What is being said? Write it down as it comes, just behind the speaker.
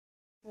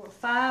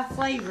5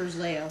 flavors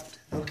left.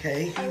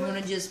 Okay. You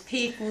want to just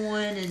pick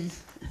one and...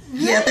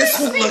 Yeah, this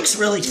one looks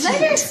really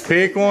cute.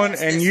 Pick one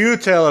and you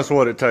tell us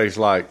what it tastes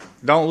like.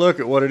 Don't look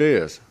at what it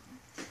is.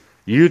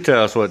 You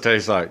tell us what it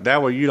tastes like.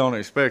 That way you don't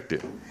expect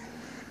it.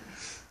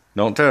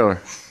 Don't tell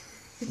her.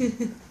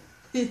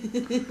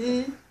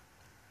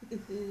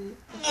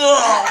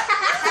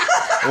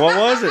 What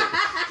was it?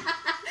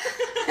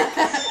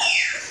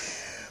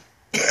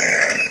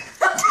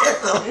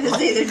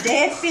 It's either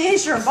dead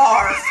fish or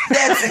barf.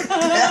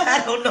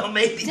 I don't know,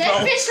 maybe dead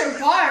both. fish or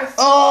barf?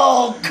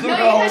 Oh, gross. No, you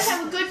guys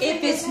have a good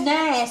If it's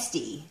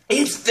nasty.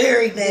 It's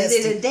very It's nasty.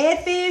 either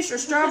dead fish or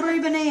strawberry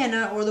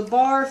banana or the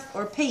barf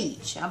or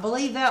peach. I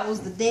believe that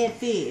was the dead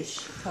fish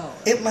color.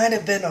 It might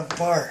have been a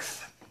barf.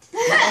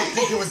 I don't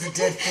think it was a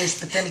dead fish,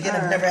 but then again,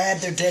 I've never had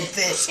their dead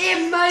fish.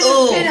 It might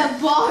have been a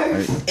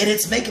barf. And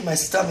it's making my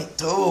stomach,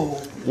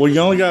 oh. Well, you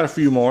only got a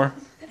few more.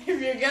 If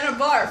you're gonna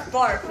barf,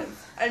 barf.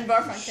 And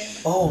barf on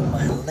camera. Oh,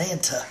 my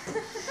Lanta.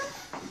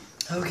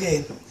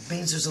 Okay,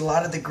 means there's a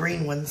lot of the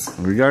green ones.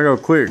 We gotta go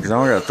quick because I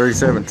only got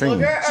 317.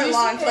 Booger or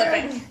lawn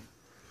clipping?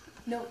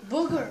 No,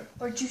 booger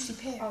or juicy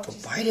pear. Oh,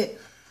 But bite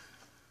it.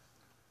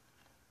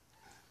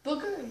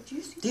 Booger or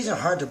juicy pear. These are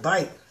hard to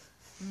bite.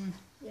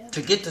 Yeah.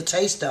 To get the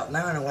taste out.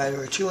 Now I know why we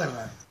were chewing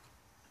on.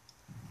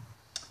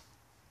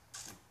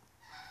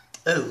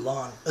 Oh,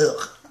 lawn.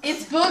 Ugh.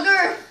 It's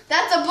booger.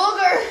 That's a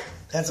booger.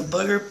 That's a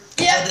booger?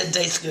 Yeah. That didn't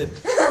taste good.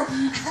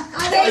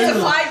 I was a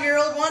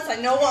 5-year-old once. I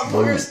know what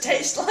boogers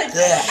taste like.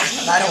 Yeah,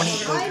 I don't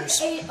eat I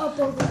boogers. ate a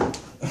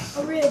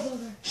booger. A real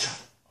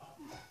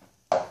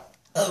booger.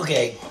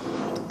 Okay.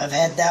 I've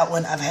had that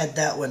one. I've had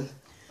that one.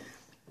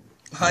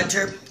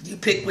 Hunter, you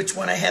pick which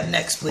one I have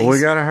next, please. Well,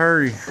 we gotta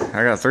hurry.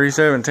 I got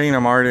 317.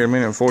 I'm already at a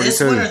minute 42. This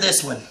one or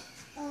this one?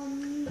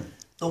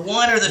 The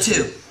one or the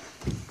two?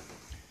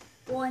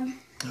 One.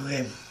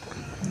 Okay.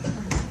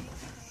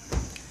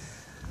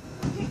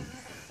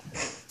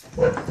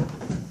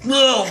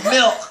 Oh,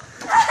 milk.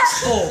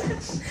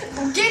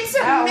 Oh. Get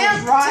some That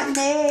was milk. rotten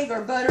egg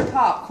or butter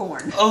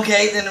popcorn.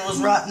 Okay, then it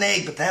was rotten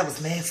egg, but that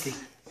was nasty.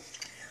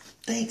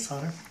 Thanks,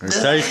 Hunter. Your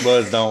taste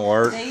buds don't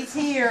work. These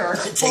here are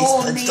taste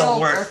spoiled buds don't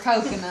milk work. or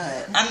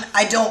coconut.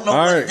 I don't know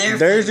All what right, their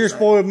there's your flavors are.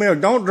 spoiled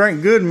milk. Don't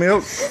drink good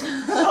milk.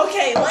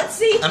 Okay, let's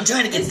see. I'm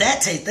trying to get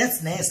that taste.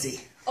 That's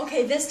nasty.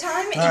 Okay, this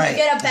time, if right. you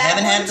get a bad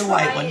Haven't one, had the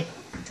white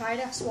one. Try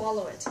to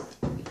swallow it.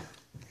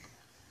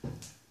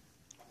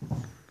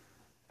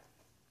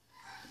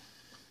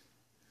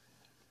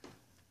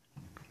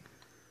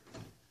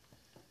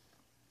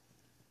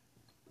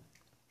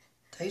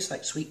 Tastes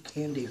like sweet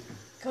candy.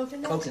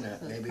 Coconut?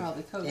 Coconut, maybe.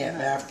 Probably coconut. Yeah,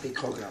 it have to be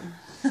coconut.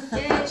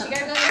 Yes, you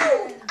gotta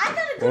go. I got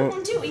a good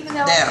one too, even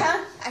though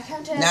There. I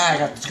counted. Now I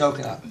got this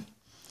coconut.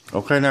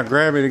 Okay, now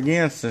grab it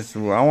again since I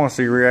want to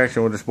see your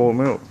reaction with the spoiled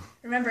milk.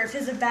 Remember, if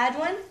it's a bad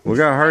one, We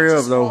gotta hurry up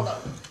just though.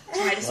 swallow. Try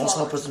to Let's swallow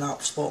hope it's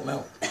not spoiled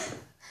milk.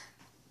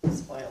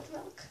 spoiled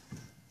milk.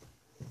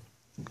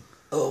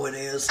 Oh, it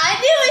is. I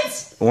knew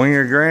it. When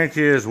your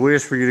grandkids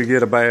wish for you to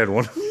get a bad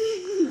one.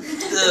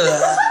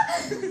 Ugh.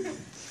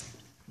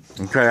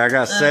 Okay, I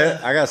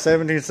got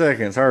 17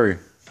 seconds. Hurry.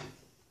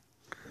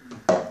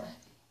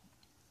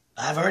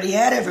 I've already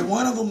had every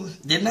one of them,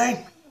 didn't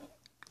I?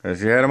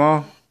 Has you had them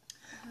all?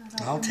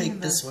 I'll take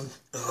this one.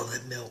 Oh,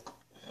 that milk.